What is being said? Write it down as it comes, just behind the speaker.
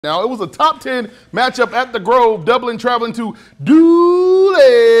Now, it was a top 10 matchup at the Grove. Dublin traveling to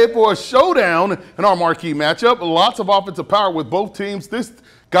Dublin for a showdown in our marquee matchup. Lots of offensive power with both teams. This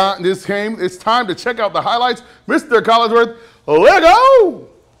game, it's time to check out the highlights. Mr. Collinsworth, let go!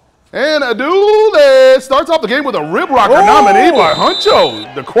 And Dublin starts off the game with a rib rocker nominee by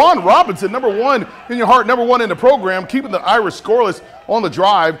Huncho. Daquan Robinson, #1 in your heart, #1 in the program, keeping the Irish scoreless on the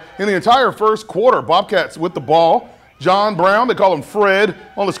drive in the entire first quarter. Bobcats with the ball. John Brown, they call him Fred,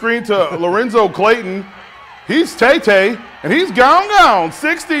 on the screen to Lorenzo Clayton. He's Tay-Tay, and he's gone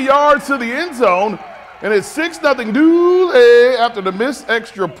 60 yards to the end zone, and it's 6-0 Dublin after the missed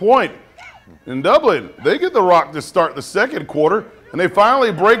extra point. In Dublin, they get the rock to start the second quarter, and they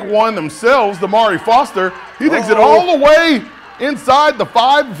finally break one themselves. Damari Foster, he takes it all the way inside the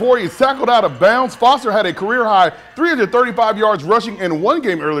 5 before he's tackled out of bounds. Foster had a career-high 335 yards rushing in one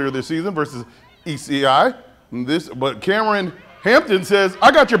game earlier this season versus ECI. But Cameron Hampton says,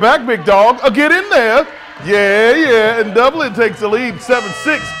 "I got your back, big dog. Get in there." Yeah. And Dublin takes the lead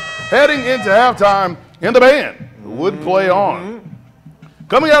 7-6 heading into halftime, and the band would play on.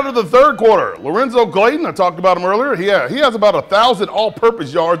 Coming out of the third quarter, Lorenzo Clayton, I talked about him earlier. He has about 1,000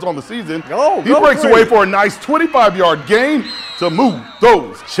 all-purpose yards on the season. He breaks away for a nice 25-yard gain to move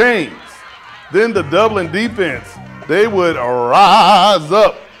those chains. Then the Dublin defense, they would rise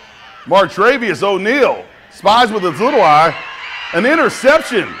up. Martravius O'Neal spies with his little eye an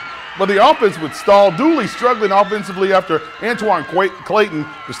interception, but the offense would stall. Dooley struggling offensively after Antoine Clayton,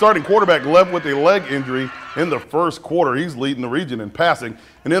 the starting quarterback, left with a leg injury in the first quarter. He's leading the region in passing.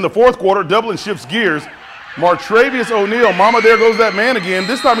 And in the fourth quarter, Dublin shifts gears. Martravius O'Neal, mama, there goes that man again.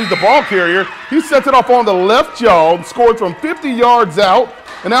 This time he's the ball carrier. He sets it off on the left jaw, scored from 50 yards out,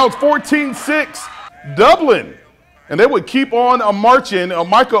 and now it's 14-6 Dublin. And they would keep on marching.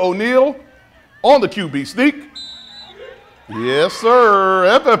 Micah O'Neal on the QB sneak. Yes, sir.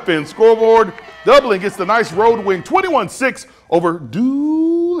 FFN scoreboard. Dublin gets the nice road win, 21-6 over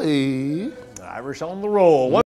Dooley. Irish on the roll.